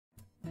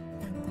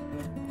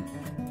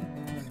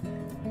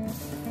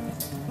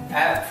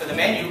For the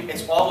menu,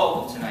 it's all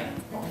local tonight,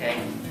 okay?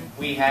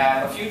 We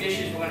have a few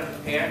dishes we're going to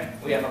prepare.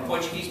 We have a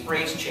Portuguese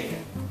braised chicken.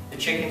 The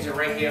chickens are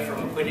right here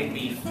from Aquidneck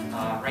Beef,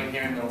 right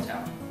here in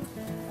Middletown.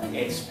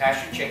 It's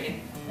pasture chicken,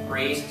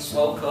 braised,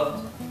 slow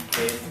cooked,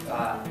 with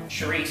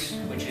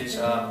chorizo, which is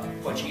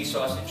Portuguese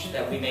sausage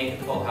that we make at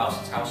the boathouse.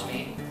 It's house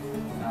made.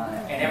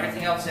 And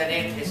everything else that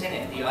is in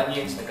it. The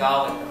onions, the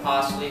garlic, the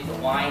parsley, the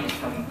wine is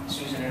from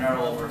Susan and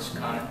Earl over at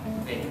Sakana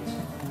Vineyards.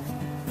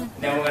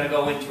 And then we're going to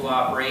go into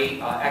our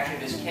braised, actually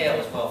there's kale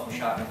as well from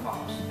Shotton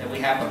Farms. Then we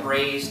have a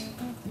braised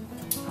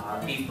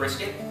beef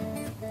brisket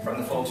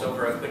from the folks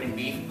over at Aquidneck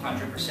Beef,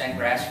 100%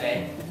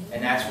 grass-fed.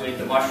 And that's with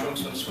the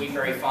mushrooms from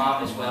Sweetberry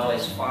Farm as well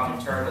as Farm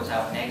and Turtles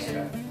out in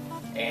Exeter.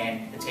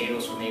 And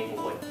potatoes from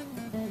Maplewood.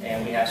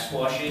 And we have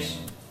squashes,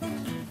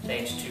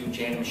 thanks to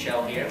Jan and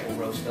Michelle here. We'll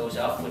roast those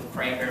up with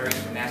cranberries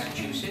from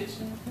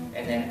Massachusetts.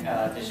 And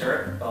then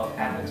dessert of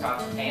apple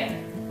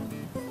tartan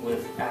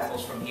with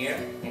apples from here.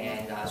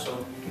 And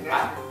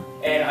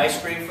and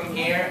ice cream from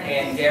here,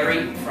 and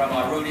dairy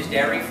from Ruta's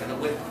Dairy for the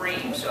whipped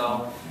cream.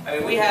 So, I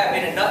mean, we have,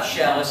 in a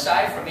nutshell,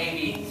 aside from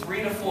maybe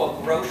 3 to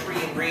 4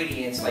 grocery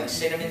ingredients like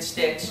cinnamon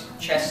sticks,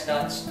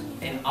 chestnuts,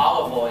 and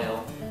olive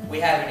oil, we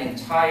have an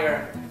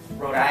entire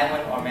Rhode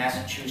Island or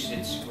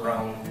Massachusetts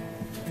grown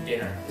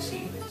dinner this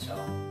evening.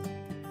 So.